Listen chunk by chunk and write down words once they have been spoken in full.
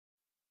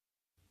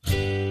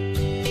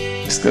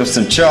Let's go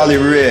some Charlie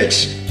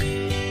Rich.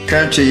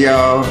 Country,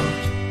 y'all.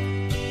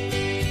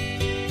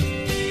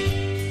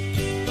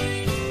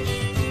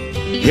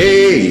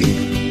 Hey,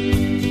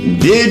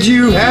 did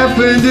you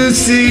happen to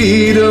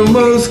see the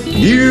most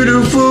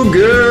beautiful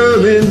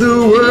girl in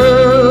the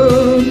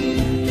world?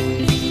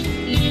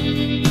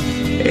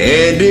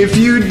 And if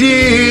you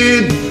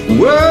did,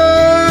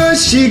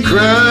 was she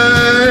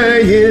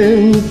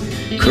crying,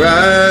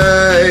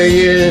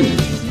 crying?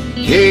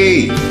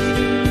 Hey,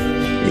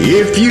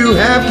 if you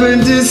happen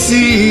to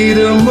see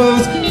the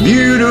most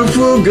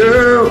beautiful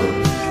girl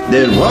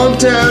that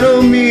walked out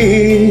on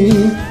me,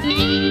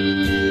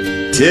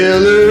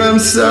 tell her I'm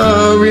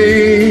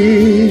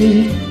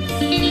sorry.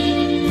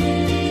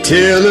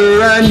 Tell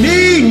her I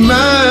need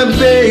my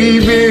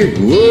baby.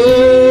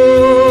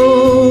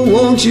 Whoa,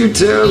 won't you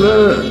tell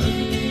her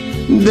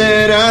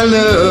that I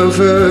love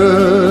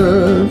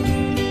her?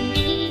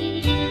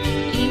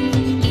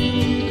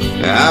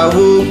 I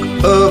woke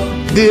up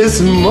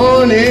this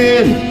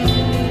morning,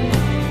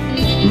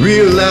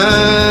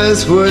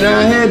 realized what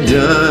I had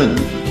done.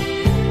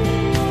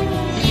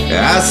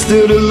 I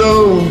stood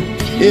alone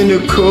in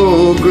the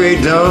cold gray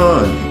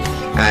dawn.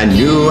 I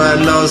knew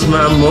I'd lost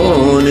my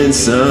morning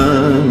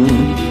sun.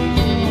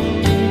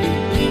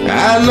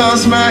 I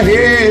lost my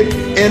head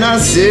and I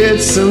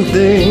said some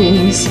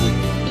things.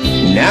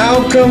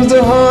 Now comes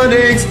the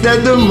heartaches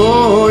that the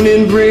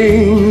morning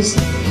brings.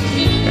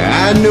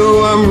 I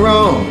know I'm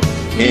wrong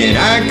and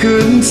I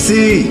couldn't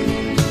see.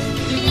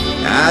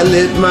 I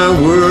let my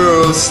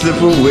world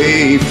slip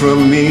away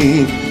from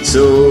me.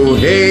 So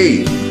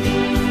hey,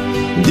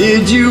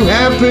 did you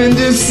happen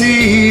to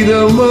see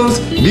the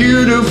most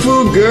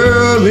beautiful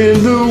girl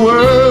in the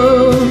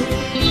world?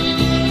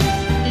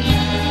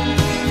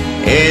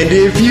 And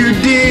if you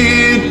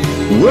did,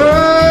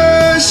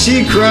 was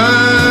she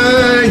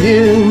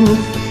crying,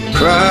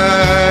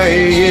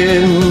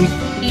 crying?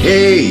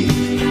 Hey,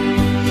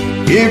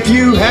 if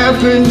you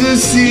happen to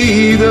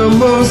see the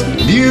most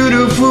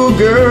beautiful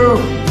girl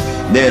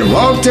that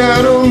walked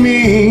out on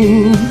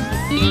me,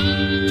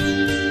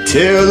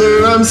 tell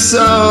her I'm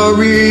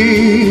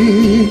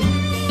sorry.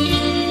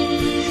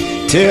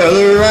 Tell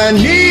her I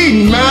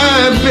need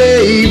my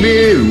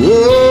baby.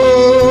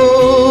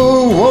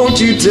 Whoa, won't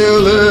you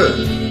tell her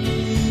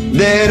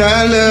that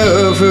I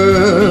love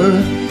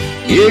her?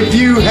 If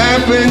you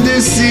happen to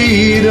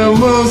see the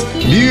most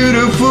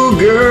beautiful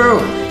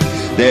girl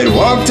that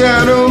walked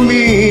out on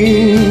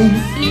me,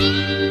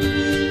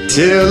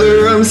 tell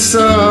her I'm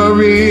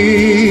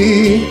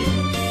sorry.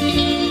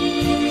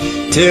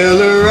 Tell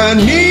her I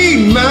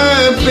need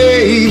my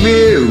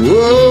baby.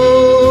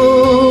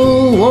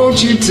 Whoa,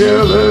 won't you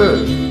tell her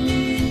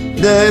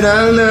that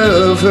I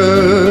love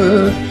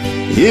her?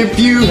 If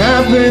you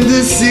happen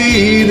to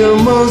see the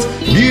most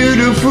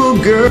beautiful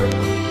girl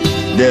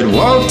that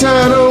walked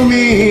out on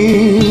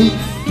me,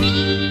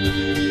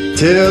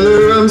 tell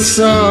her I'm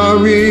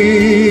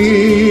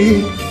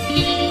sorry.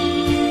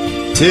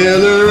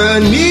 Tell her I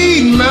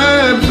need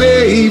my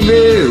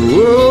baby.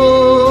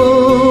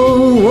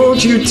 Whoa,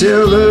 won't you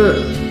tell her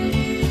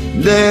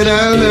that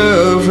I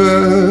love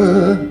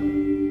her?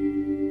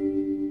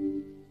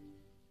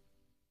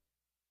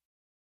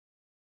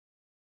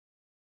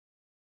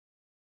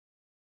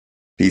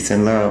 Peace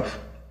and love.